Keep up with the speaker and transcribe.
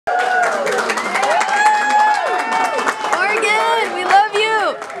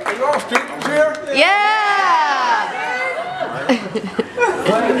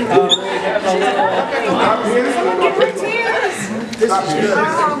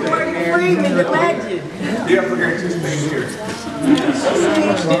Morgan Freeman, the legend. Yeah, forget this thing here.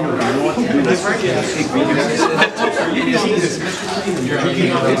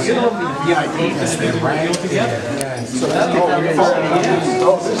 So that's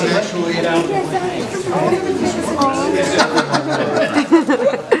actually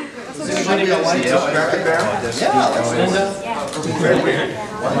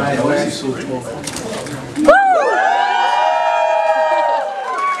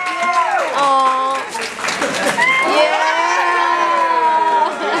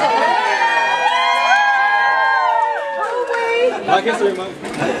I guess the remote.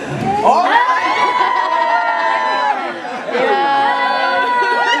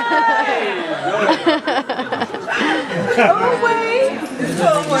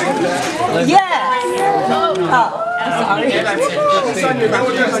 Yes.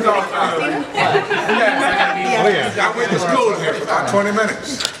 I went to school here for about 20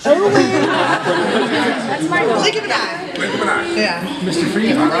 minutes. That's my Nicki Minaj. Yeah. Mr.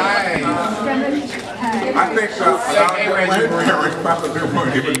 Freeman. Right. I think a lot of grandparents probably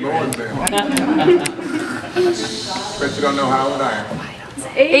weren't even born then. Bet you don't know how old I am.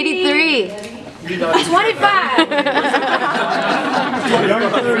 83. 25. I'm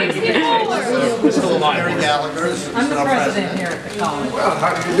the president here at the college. Well,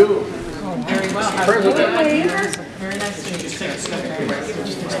 how do you do? Very well. President. Very nice to meet you.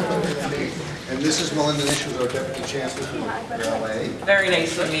 And Mrs. Melinda Nish was our deputy chancellor for LA. Very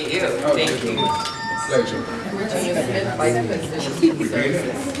nice to meet you. Thank you. Pleasure.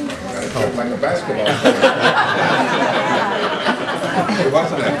 Like a basketball.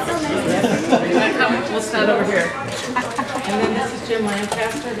 What's that? We'll stand over here. And then this is Jim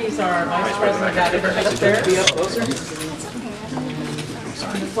Lancaster. He's our vice president of affairs. Be up closer.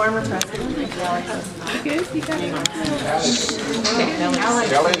 The former president of LACC. Good, you got it.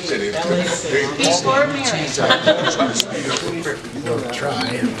 LA City. Extraordinary. We'll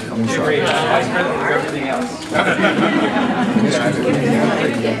try. Vice president of everything else.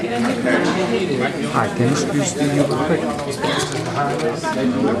 Hi, can you introduce you real quick?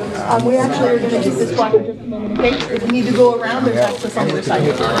 We actually are going to keep this block for just a moment, okay? If you need to go around, there's access on the other side.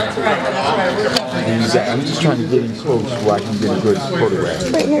 That's right. I'm just trying to get in close so I can get a good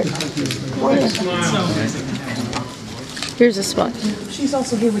photograph. Right here. Here's a spot. She's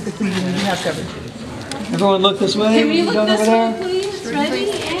also here with the queen, and you have covered. Everyone look this way. Can we look this way, please?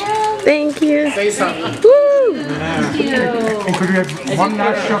 Ready? And Thank you. thank you. Could we have one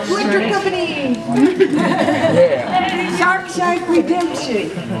last shot? Winter Company! Shark Redemption!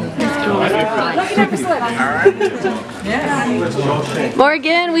 Lucky number slip.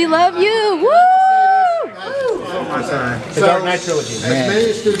 Morgan, we love you. Woo! So, as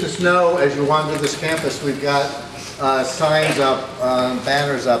many students know, as you wander this campus, we've got signs up,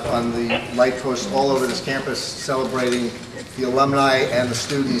 banners up on the light posts all over this campus celebrating the alumni and the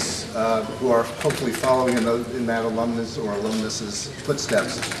students who are hopefully following in that alumnus or alumnus's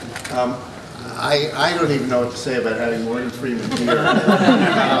footsteps. I don't even know what to say about having Morgan Freeman here.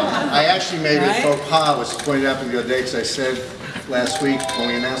 I actually made a faux pas, was pointed out to me the other day, because I said last week when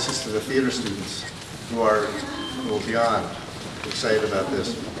we announced this to the theater students who will be beyond excited about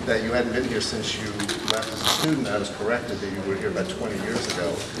this, that you hadn't been here since you left as a student. I was corrected that you were here about 20 years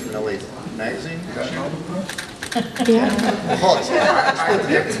ago in LA Magazine. Yeah. Oh,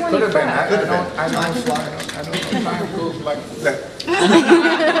 Could have been. I don't know time goes like that. I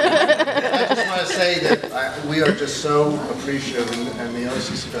just want to say that we are just so appreciative, and the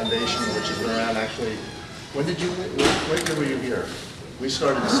LACC Foundation, which has been around actually, when year were you here? We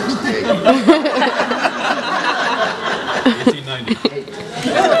started in '68. 1890.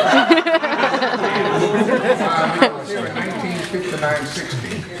 Here in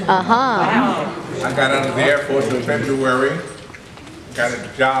 1959-60. Uh-huh. I got out of the Air Force in February. Got a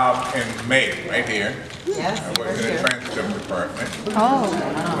job in May, right here. Yes. I worked in the transport department. Oh.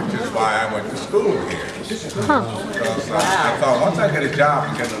 Which is why I went to school here. Because I thought once I get a job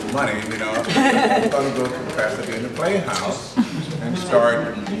and get a little money, you know, I'm going to go to Pasadena Playhouse and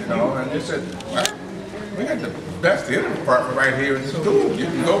start, you know, and they said, well, we got the best theater department right here in the school. You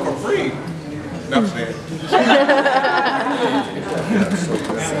can go for free. Enough said.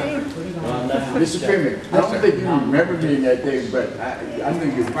 Mr. Freeman, I don't think you remember me that day, but I knew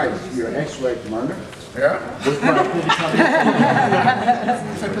your wife, your ex-wife, Myrna. Yeah?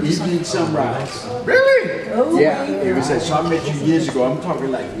 Evening Sunrise. Really? Yeah, it was so I met you years ago. I'm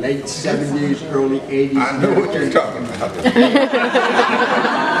talking like late 70s, early 80s. I know what you're talking about.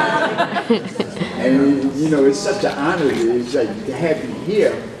 And you know, it's such an honor it's like, to have you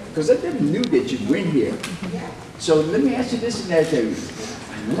here, because I never knew that you went here. So let me ask you this and that thing.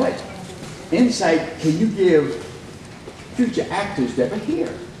 What insight can you give future actors that are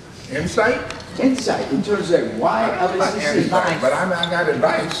here? Insight? Insight in terms of why Not LACC. insight, but I got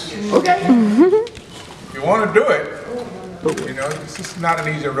advice. Okay. If you want to do it, you know, this is not an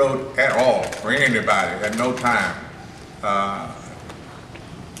easy road at all for anybody at no time.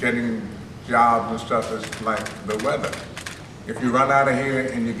 Getting jobs and stuff is like the weather. If you run out of here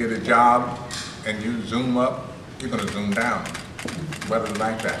and you get a job and you zoom up, you're going to zoom down. Weather's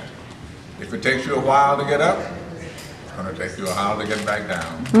like that. If it takes you a while to get up, it's going to take you a while to get back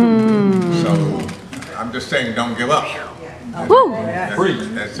down. So I'm just saying, don't give up.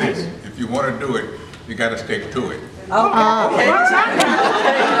 That's it. If you want to do it, you got to stick to it.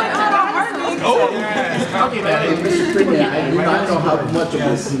 Mr. Freeman, I know how much of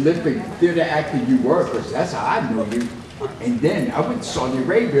a prolific theater actor you were, because that's how I knew you. And then I went to Saudi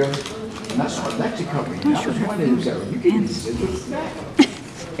Arabia, and I saw a lecture company. And I was wondering, you can sit with that.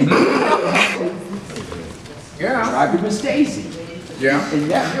 And Yeah. driving Miss Daisy. Yeah. And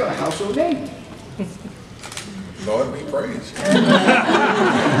now you're a household name. Lord be praised.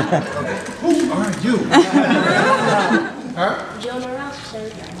 Who are you? Huh?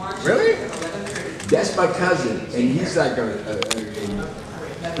 Really? That's my cousin, and he's like a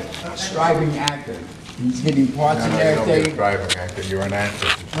striving actor. He's getting parts and You're a everything. driving actor, you're an actor.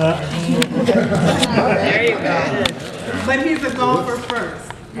 There you go. But he's a golfer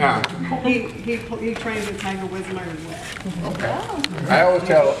first. Yeah. He trains at Tiger Woods Learning West. Okay. I always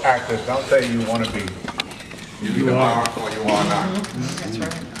tell actors, don't say you want to be. You either are or you are not. That's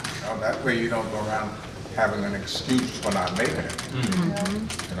right. That way you don't go around having an excuse for not making it.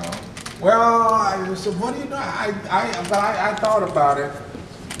 You know. Well, I said, what do you know? I thought about it.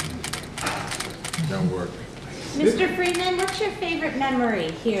 Don't work. Mr. Freeman, what's your favorite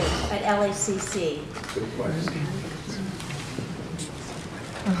memory here at LACC?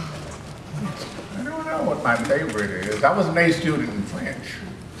 I don't know what my favorite is. I was an A student in French.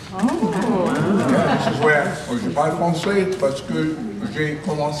 Yeah, this is where je parle français parce que j'ai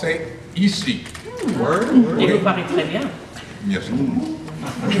commencé ici. Et vous parlez très bien. Yes.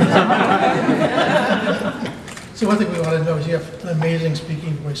 So one thing we want to know is you have an amazing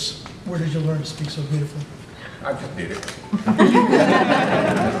speaking voice. Where did you learn to speak so beautifully? I just did it.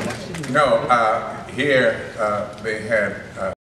 No, here they had